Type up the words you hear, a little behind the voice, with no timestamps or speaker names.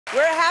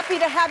We're happy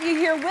to have you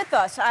here with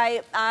us.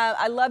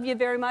 I love you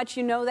very much.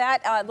 You know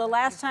that. The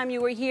last time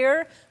you were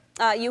here,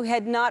 you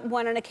had not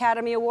won an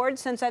Academy Award.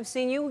 Since I've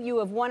seen you, you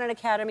have won an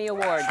Academy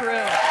Award. True.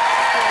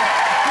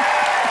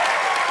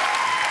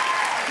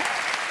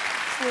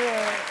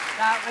 True.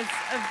 That was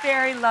a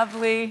very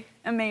lovely,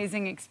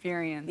 amazing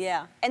experience.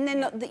 Yeah. And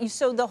then,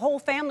 so the whole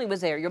family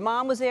was there. Your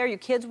mom was there, your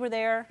kids were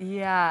there.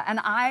 Yeah, and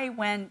I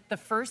went the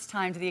first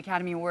time to the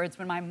Academy Awards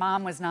when my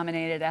mom was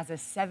nominated as a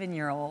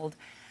 7-year-old.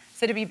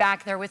 So to be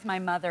back there with my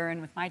mother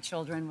and with my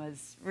children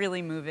was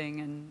really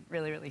moving and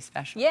really, really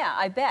special. Yeah,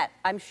 I bet.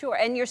 I'm sure.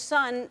 And your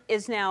son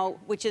is now,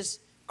 which is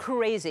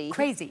crazy.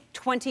 Crazy.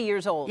 20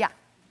 years old. Yeah,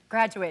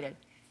 graduated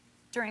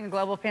during the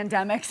global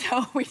pandemic,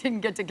 so we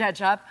didn't get to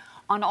catch up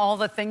on all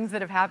the things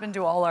that have happened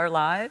to all our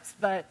lives.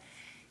 But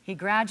he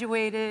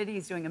graduated,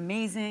 he's doing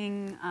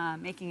amazing,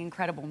 making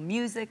incredible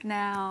music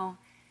now,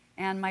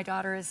 and my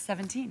daughter is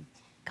 17.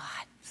 God.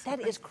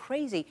 That is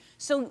crazy.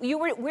 So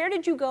where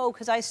did you go?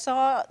 Because I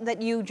saw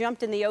that you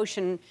jumped in the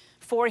ocean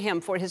for him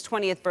for his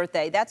 20th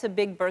birthday. That's a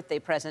big birthday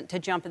present, to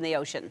jump in the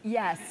ocean.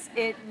 Yes,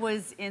 it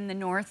was in the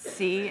North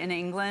Sea in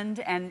England,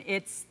 and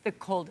it's the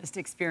coldest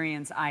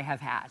experience I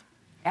have had.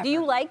 Ever. Do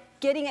you like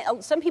getting it?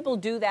 Some people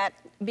do that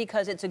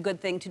because it's a good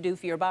thing to do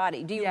for your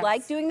body. Do you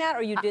like doing that,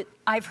 or you did?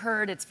 I've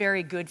heard it's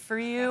very good for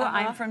you.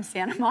 I'm from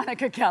Santa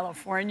Monica,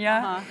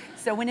 California.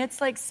 So when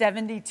it's like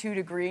 72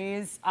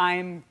 degrees,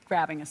 I'm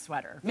grabbing a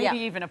sweater, maybe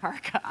even a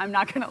parka. I'm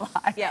not gonna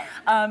lie.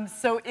 Yeah.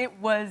 So it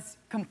was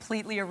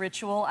completely a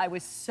ritual. I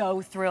was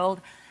so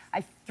thrilled.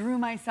 I threw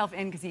myself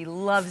in because he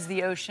loves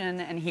the ocean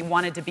and he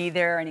wanted to be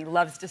there and he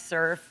loves to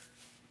surf.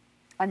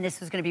 And this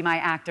was gonna be my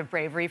act of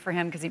bravery for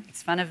him because he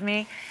makes fun of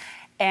me.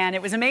 And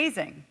it was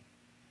amazing.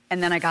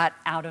 And then I got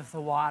out of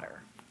the water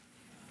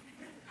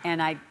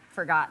and I'd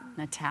forgotten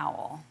a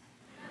towel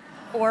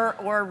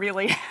or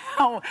really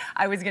how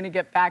I was gonna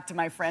get back to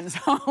my friend's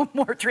home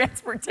or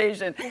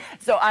transportation.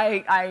 So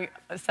I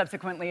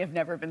subsequently have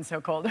never been so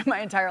cold in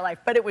my entire life,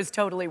 but it was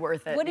totally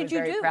worth it. What did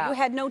you do? You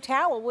had no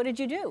towel. What did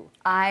you do?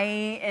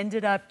 I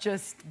ended up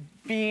just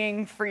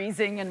being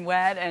freezing and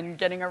wet and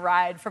getting a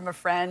ride from a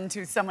friend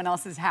to someone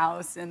else's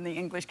house in the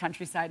English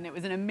countryside, and it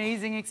was an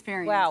amazing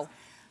experience. Wow.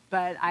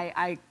 But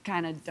I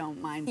kind of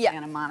don't mind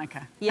Santa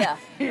Monica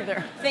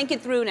either. Think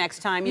it through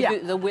next time. You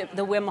do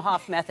the Wim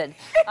Hof method.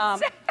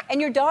 Exactly.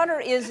 And your daughter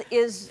is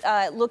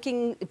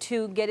looking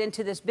to get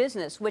into this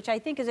business, which I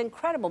think is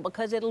incredible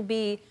because it'll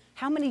be,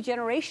 how many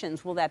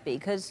generations will that be?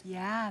 Because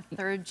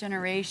third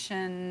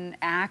generation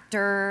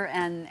actor,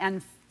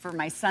 and for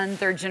my son,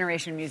 third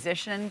generation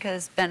musician,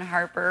 because Ben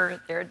Harper,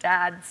 their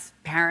dad's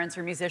parents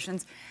are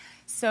musicians.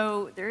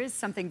 So there is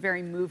something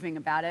very moving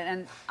about it.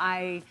 And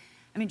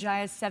I mean,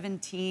 Jaya's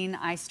 17.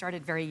 I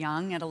started very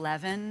young at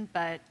 11,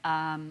 but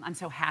I'm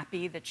so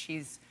happy that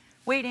she's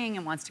waiting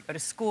and wants to go to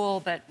school,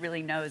 but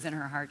really knows in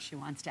her heart she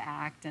wants to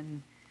act.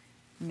 And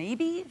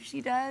maybe if she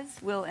does,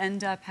 we'll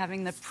end up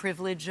having the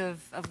privilege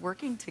of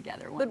working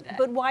together one day.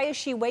 But why is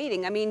she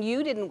waiting? I mean,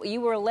 you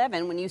were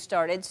 11 when you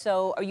started,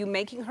 so are you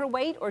making her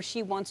wait, or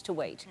she wants to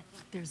wait?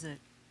 There's a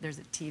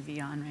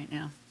TV on right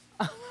now.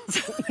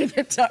 We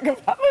can talk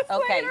about this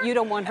later. You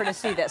don't want her to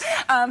see this.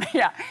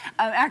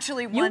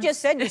 Actually, you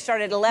just said you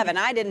started at 11.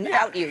 I didn't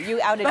out you.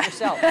 You outed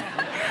yourself.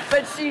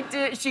 But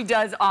she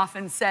does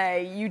often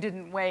say, "You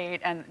didn't wait,"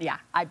 and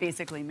I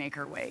basically make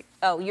her wait.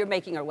 Oh, you're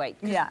making her wait.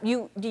 Yeah.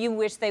 Do you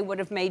wish they would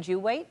have made you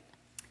wait?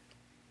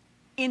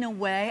 In a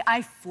way,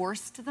 I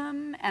forced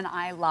them, and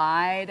I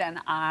lied, and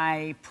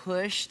I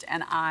pushed,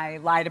 and I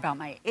lied about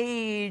my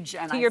age,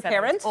 and to your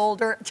parents? I was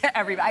older. To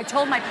everybody. I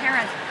told my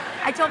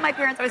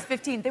parents I was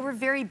 15. They were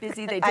very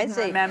busy. They didn't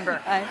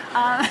remember.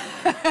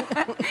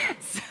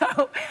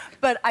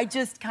 But I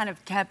just kind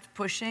of kept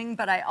pushing.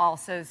 But I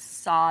also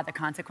saw the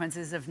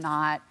consequences of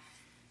not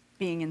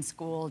being in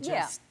school,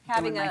 just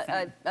having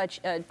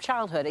a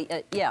childhood.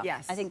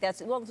 Yes. I think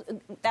that's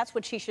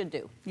what she should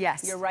do.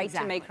 Yes, you're right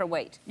to make her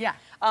wait. Yeah.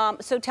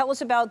 So tell us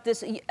about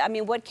this. I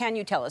mean, what can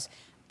you tell us?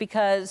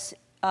 Because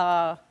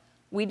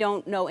we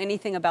don't know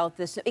anything about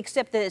this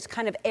except that it's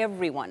kind of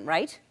everyone,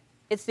 right?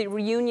 It's the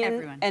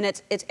reunion, and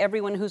it's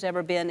everyone who's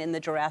ever been in the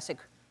Jurassic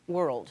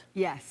World.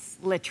 Yes,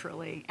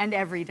 literally, and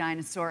every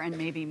dinosaur, and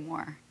maybe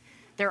more.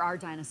 There are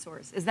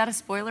dinosaurs. Is that a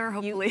spoiler?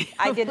 Hopefully.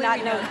 I did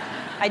not know.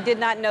 I did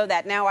not know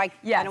that. Now I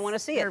don't want to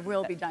see it. There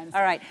will be dinosaurs.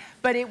 All right.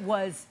 But it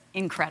was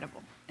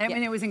incredible. I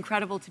mean, it was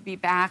incredible to be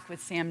back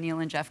with Sam Neill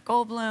and Jeff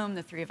Goldblum,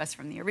 the three of us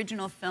from the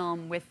original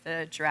film, with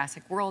the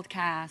Jurassic World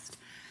cast.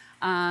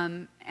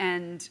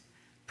 And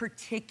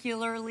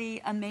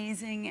particularly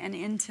amazing and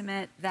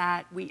intimate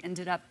that we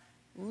ended up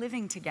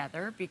living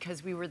together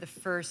because we were the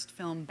first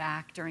film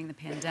back during the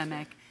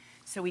pandemic.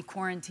 So we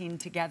quarantined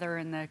together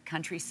in the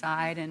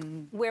countryside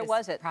and where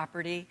was it?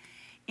 Property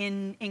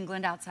in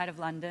England, outside of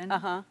London,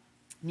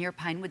 near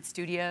Pinewood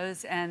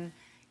Studios, and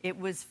it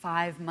was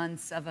 5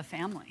 months of a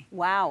family.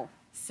 Wow!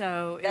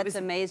 So that's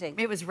amazing.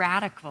 It was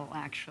radical,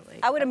 actually.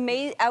 I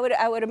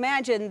would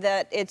imagine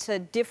that it's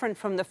different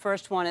from the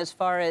first one as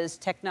far as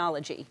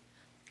technology.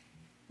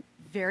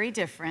 very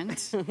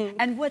different.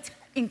 And what's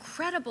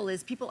incredible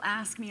is people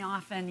ask me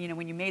often, you know,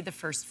 when you made the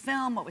first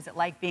film, what was it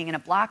like being in a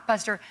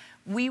blockbuster?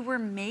 We were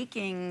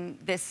making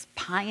this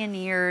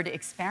pioneered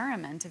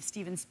experiment of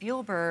Steven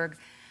Spielberg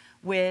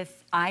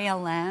with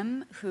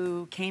ILM,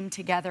 who came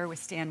together with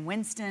Stan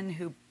Winston,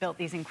 who built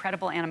these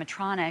incredible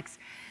animatronics.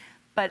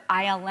 But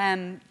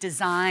ILM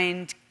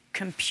designed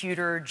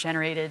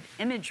computer-generated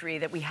imagery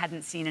that we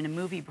hadn't seen in a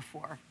movie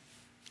before.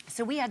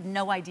 So we had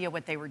no idea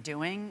what they were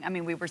doing. I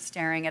mean, we were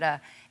staring at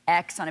a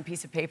X on a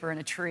piece of paper in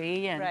a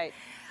tree. And right.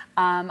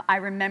 I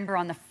remember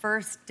on the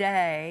first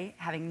day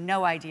having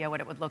no idea what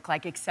it would look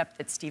like, except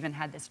that Steven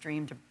had this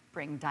dream to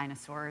bring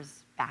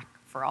dinosaurs back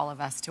for all of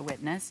us to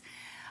witness.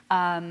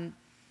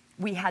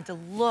 We had to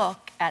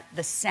look at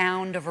the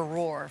sound of a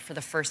roar for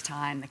the first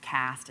time, the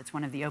cast. It's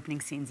one of the opening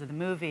scenes of the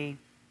movie.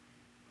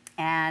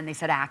 And they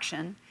said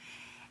action.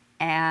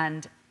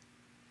 And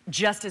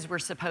just as we're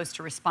supposed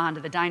to respond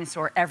to the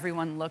dinosaur,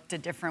 everyone looked a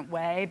different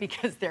way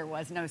because there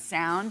was no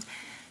sound.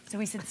 So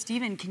we said,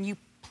 Steven, can you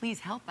please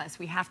help us?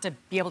 We have to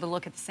be able to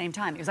look at the same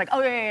time. He was like,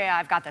 oh, yeah,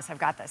 I've got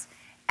this.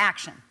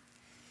 Action.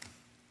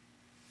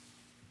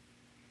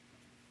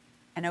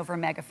 And over a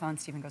megaphone,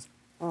 Steven goes,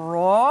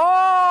 roar!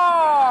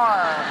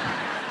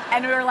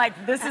 And we were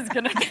like, this is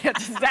gonna be a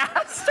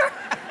disaster.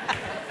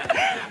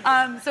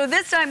 So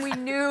this time we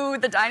knew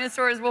the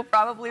dinosaurs will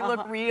probably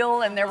look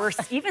real, and there were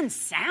even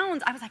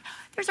sounds. I was like,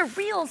 there's a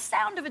real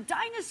sound of a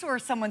dinosaur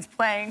someone's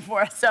playing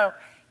for us. So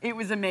it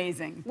was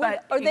amazing.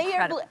 But are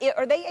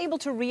they able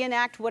to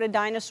reenact what a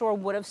dinosaur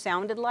would have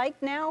sounded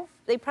like now?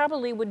 They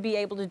probably would be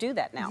able to do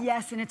that now.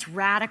 Yes, and it's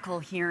radical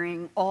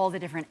hearing all the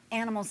different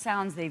animal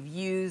sounds they've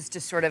used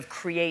to sort of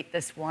create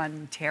this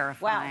one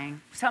terrifying,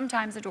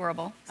 sometimes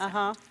adorable.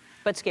 So.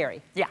 But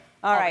scary. Yeah.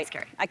 All right.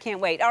 Scary. I can't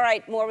wait. All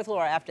right, more with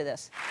Laura after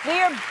this. We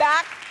are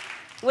back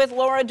with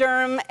Laura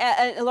Dern.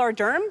 Laura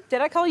Dern?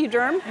 Did I call you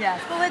Dern?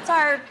 Yes. Well,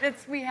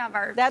 we have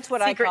our That's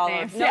what I call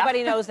names. her.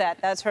 Nobody knows that.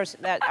 That's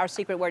our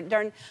secret word.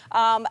 Dern.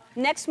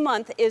 Next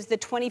month is the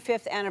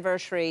 25th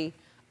anniversary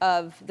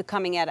of the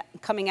coming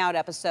out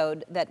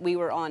episode that we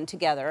were on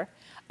together,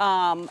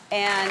 and.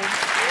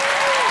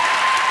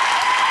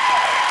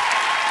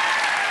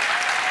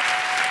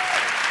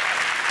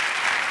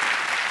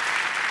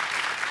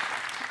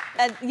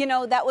 And, you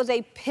know, that was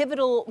a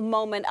pivotal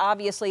moment,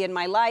 obviously, in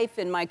my life,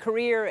 in my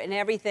career, and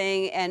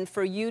everything. And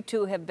for you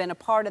to have been a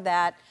part of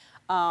that,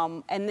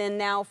 and then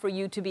now for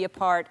you to be a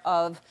part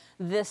of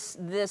this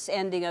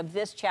ending of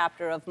this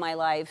chapter of my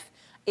life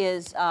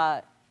is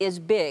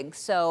big.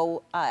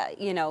 So,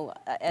 you know,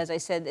 as I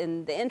said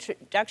in the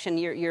introduction,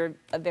 you're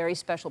a very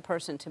special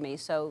person to me.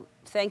 So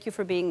thank you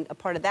for being a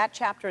part of that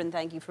chapter, and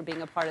thank you for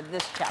being a part of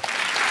this chapter.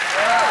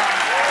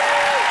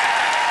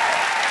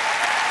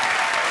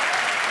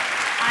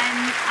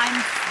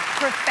 I'm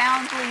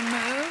profoundly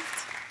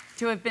moved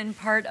to have been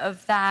part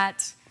of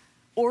that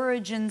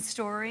origin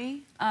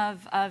story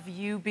of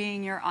you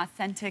being your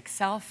authentic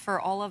self for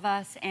all of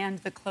us, and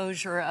the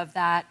closure of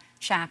that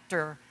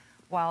chapter,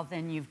 while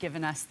then you've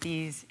given us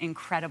these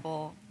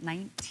incredible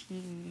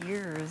 19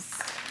 years.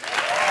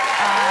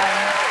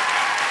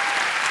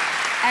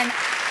 And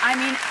I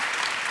mean,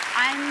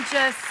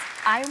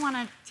 I want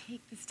to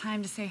take this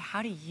time to say,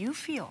 how do you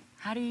feel?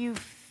 How do you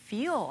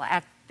feel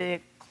at the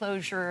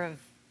closure of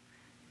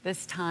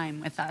this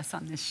time with us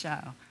on this show?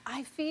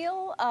 I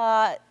feel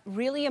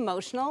really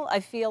emotional.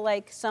 I feel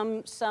like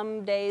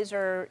some days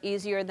are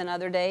easier than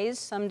other days.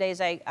 Some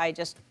days I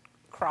just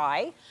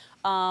cry,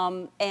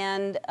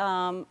 and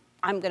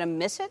I'm gonna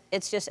miss it.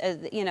 It's just,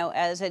 as you know,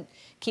 as it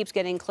keeps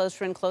getting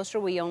closer and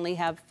closer. We only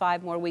have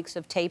 5 more weeks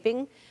of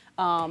taping,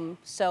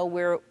 so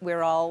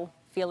we're all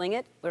feeling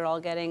it. We're all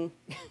getting.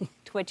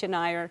 Twitch and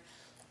I are,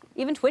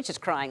 even Twitch is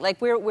crying. Like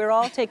we're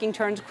all taking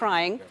turns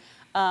crying,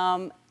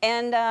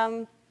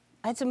 and.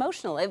 It's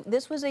emotional.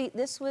 This was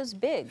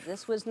big.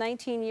 This was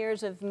 19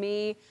 years of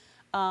me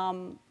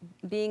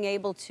being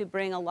able to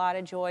bring a lot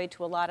of joy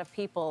to a lot of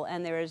people,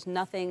 and there is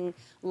nothing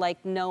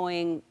like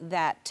knowing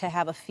that, to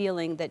have a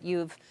feeling that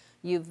you've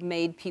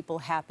made people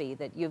happy,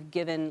 that you've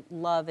given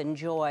love and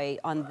joy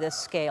on this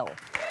scale.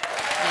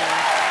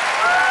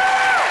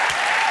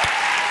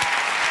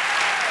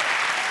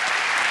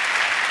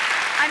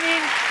 I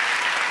mean,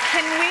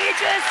 can we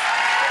just...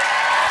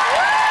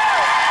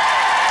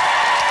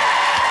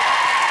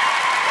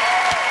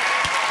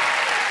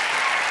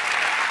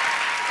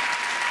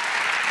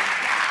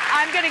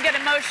 I'm going to get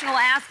emotional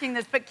asking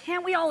this, but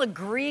can't we all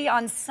agree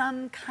on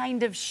some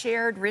kind of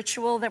shared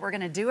ritual that we're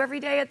going to do every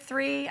day at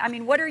 3? I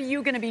mean, what are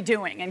you going to be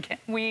doing, and can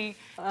we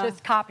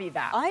just copy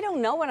that? I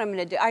don't know what I'm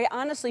going to do.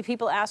 Honestly,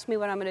 people ask me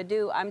what I'm going to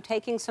do. I'm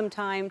taking some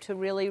time to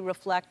really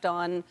reflect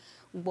on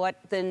what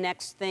the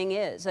next thing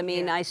is. I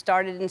mean, I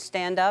started in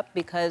stand-up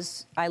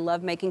because I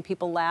love making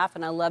people laugh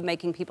and I love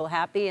making people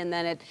happy, and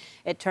then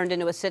it turned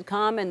into a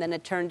sitcom, and then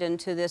it turned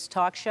into this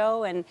talk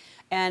show, and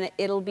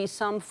it'll be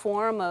some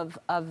form of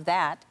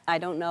that. I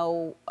don't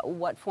know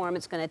what form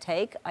it's going to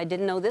take. I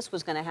didn't know this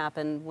was going to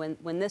happen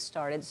when this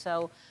started.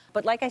 So,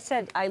 but like I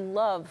said, I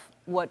love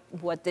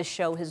what this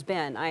show has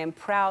been. I am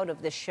proud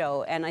of this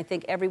show, and I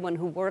think everyone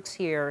who works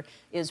here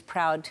is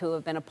proud to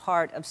have been a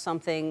part of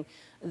something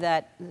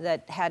that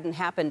hadn't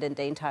happened in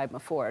daytime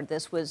before.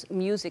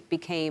 Music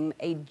became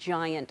a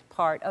giant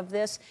part of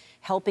this.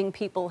 Helping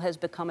people has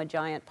become a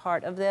giant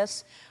part of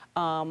this.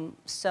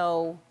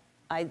 So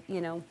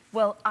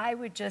Well, I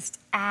would just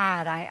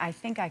add, I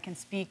think I can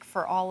speak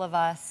for all of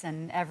us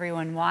and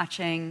everyone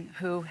watching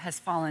who has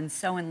fallen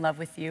so in love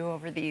with you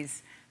over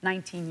these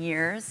 19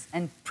 years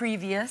and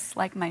previous,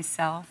 like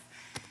myself.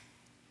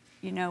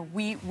 We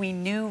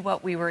knew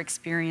what we were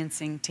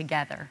experiencing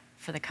together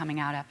for the coming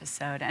out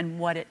episode and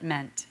what it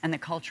meant and the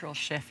cultural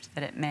shift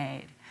that it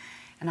made.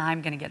 And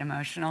I'm gonna get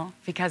emotional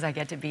because I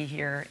get to be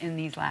here in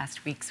these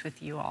last weeks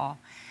with you all.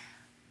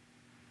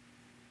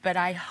 But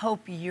I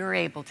hope you're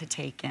able to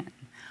take in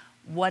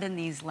what in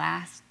these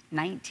last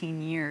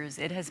 19 years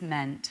it has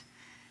meant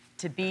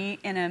to be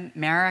in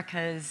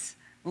America's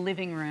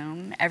living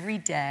room every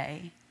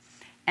day,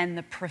 and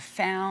the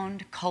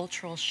profound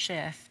cultural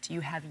shift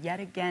you have yet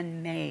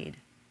again made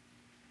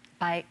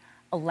by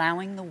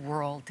allowing the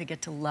world to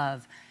get to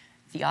love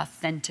the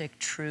authentic,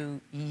 true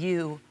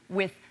you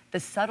with the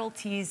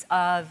subtleties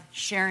of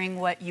sharing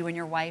what you and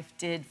your wife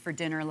did for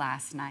dinner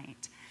last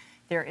night.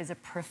 There is a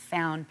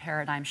profound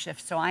paradigm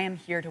shift. So I am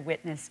here to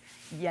witness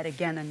yet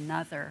again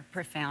another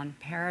profound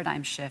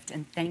paradigm shift,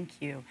 and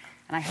thank you.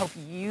 And I hope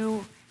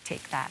you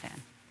take that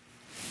in,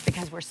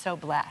 because we're so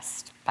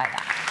blessed by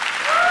that.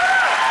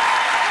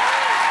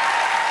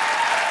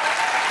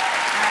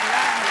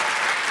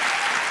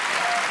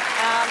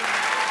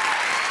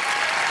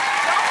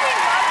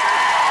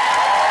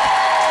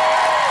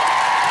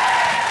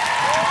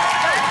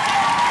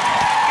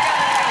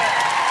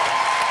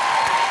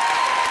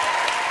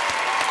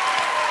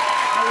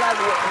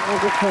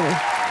 Thank you.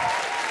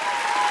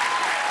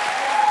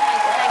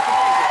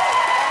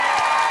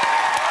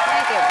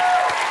 Thank you.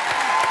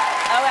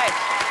 All right.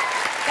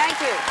 Thank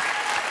you.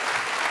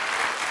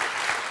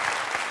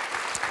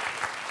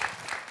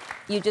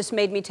 You just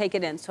made me take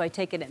it in, so I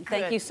take it in.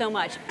 Thank you so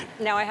much.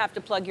 Now I have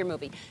to plug your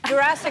movie.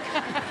 Jurassic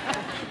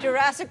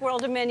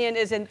World Dominion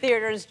is in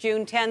theaters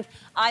June 10th.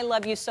 I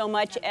love you so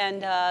much,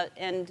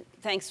 and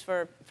thanks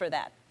for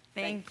that.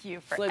 Thank you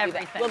for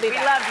everything. We'll be back.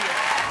 We love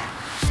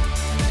you.